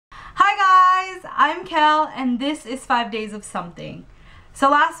I'm Kel, and this is 5 days of something. So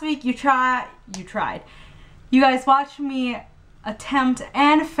last week you tried. You guys watched me attempt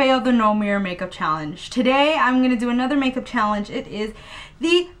and fail the no mirror makeup challenge. Today I'm gonna do another makeup challenge. It is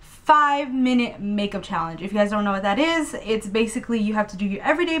the 5-minute makeup challenge. If you guys don't know what that is, it's basically you have to do your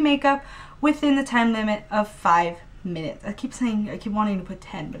everyday makeup within the time limit of 5 minutes. I keep wanting to put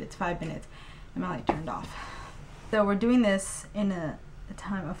 10, but it's 5 minutes. And my light turned off. So we're doing this in a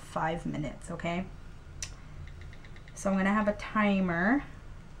time of 5 minutes, okay? So I'm gonna have a timer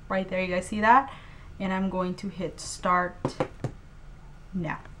right there, you guys see that? And I'm going to hit start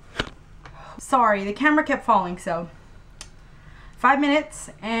now. Sorry, the camera kept falling, so 5 minutes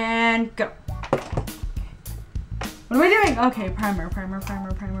and go. What are we doing? Okay, primer.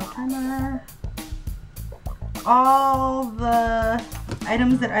 All the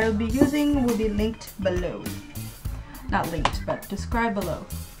items that I will be using will be linked below. Not linked, but described below.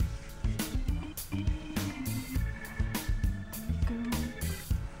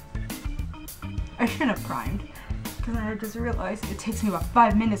 I should have primed, because I just realized it takes me about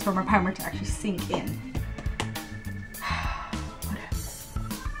 5 minutes for my primer to actually sink in.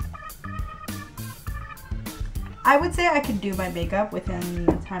 I would say I could do my makeup within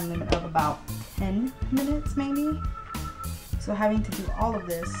the time limit of about 10 minutes maybe. So having to do all of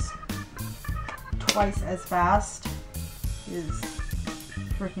this twice as fast is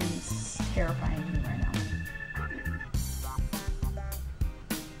freaking terrifying me right now.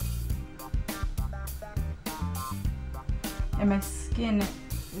 And my skin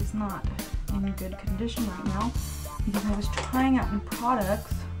is not in good condition right now because I was trying out new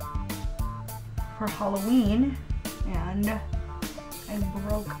products for Halloween and I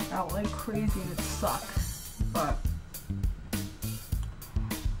broke out like crazy and it sucked. But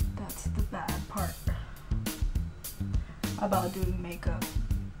that's the bad part about doing makeup,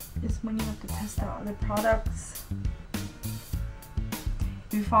 is when you have to test out other products.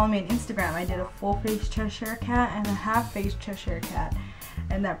 If you follow me on Instagram, I did a full face Cheshire Cat and a half face Cheshire Cat,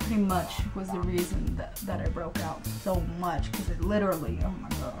 and that pretty much was the reason that I broke out so much, because it literally, oh my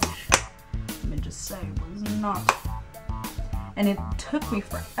gosh, let me just say, was not, and it took me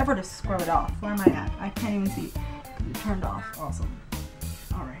forever to scrub it off. Where am I at? I can't even see because it turned off. Awesome.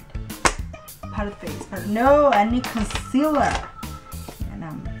 Alright. Powder face. No, I need concealer. And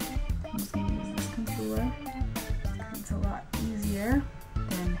I'm just going to use this concealer because it's a lot easier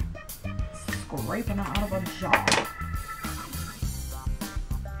than scraping it out of a jar.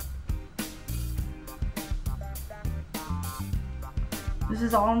 This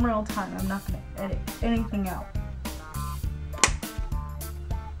is all in real time. I'm not going to edit anything out.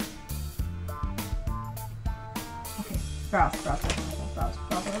 Okay, brows.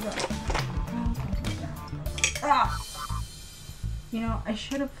 Ah! You know, I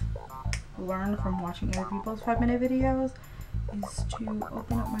should have learned from watching other people's 5-minute videos is to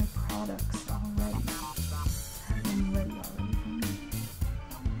open up my products already. Have them ready already for me.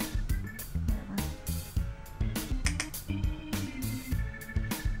 Whatever.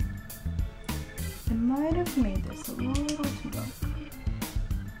 I might have made this a little too dark.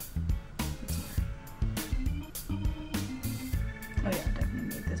 Oh yeah, definitely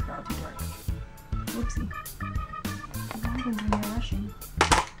made this brow too dark. Whoopsie. What happens when you're rushing?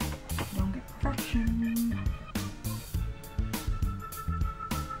 You don't get perfection.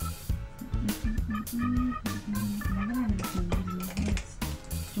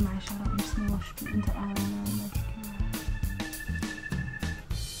 Do my shadow, I'm just gonna wash it into eyeliner and mascara.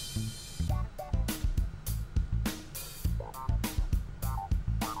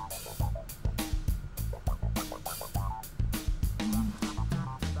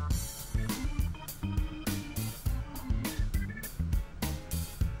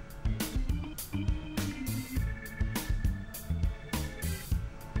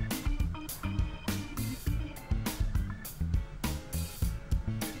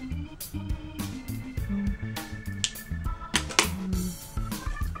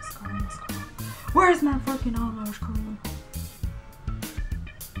 Where's my freaking eyelash curler?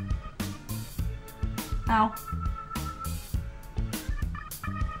 Ow.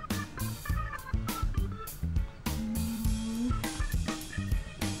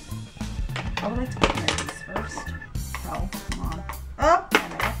 I would like to put my face first. Oh, come on. Oh!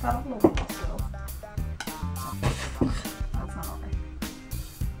 And I got that all over myself. That's not alright.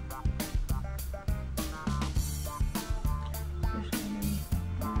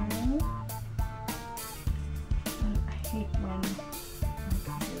 I hate when my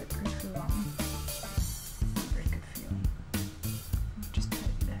concealer takes too long. It's not a very good feeling. Just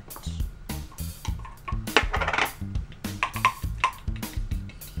tidy that.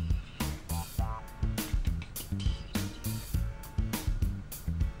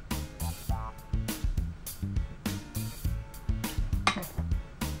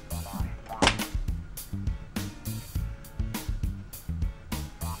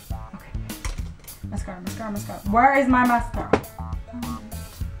 Mascara, mascara, mascara. Where is my mascara?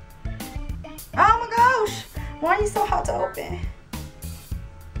 Oh my gosh! Why are you so hard to open?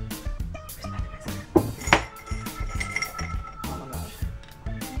 Oh my gosh.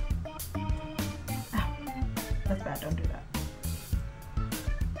 Oh, that's bad, don't do that.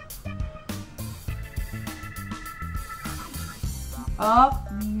 Oh,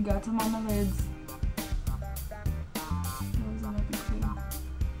 you got some on the lids.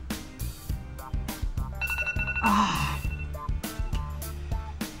 Ah.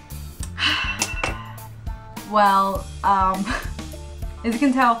 Well, as you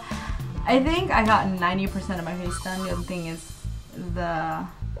can tell, I think I got 90% of my face done. The other thing is the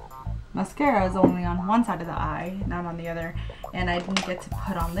mascara is only on one side of the eye, not on the other, and I didn't get to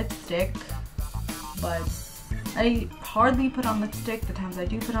put on lipstick, but I hardly put on lipstick. The times I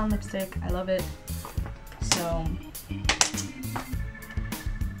do put on lipstick, I love it. So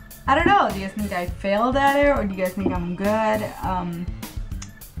I don't know, do you guys think I failed at it, or do you guys think I'm good?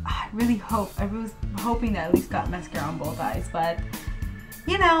 I was hoping that I at least got mascara on both eyes, but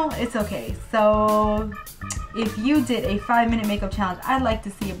you know, it's okay. So if you did a 5-minute makeup challenge, I'd like to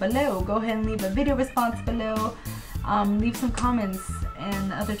see it below. Go ahead and leave a video response below. Leave some comments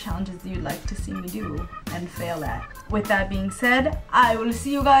and other challenges you'd like to see me do and fail at. With that being said, I will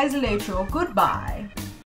see you guys later. Goodbye.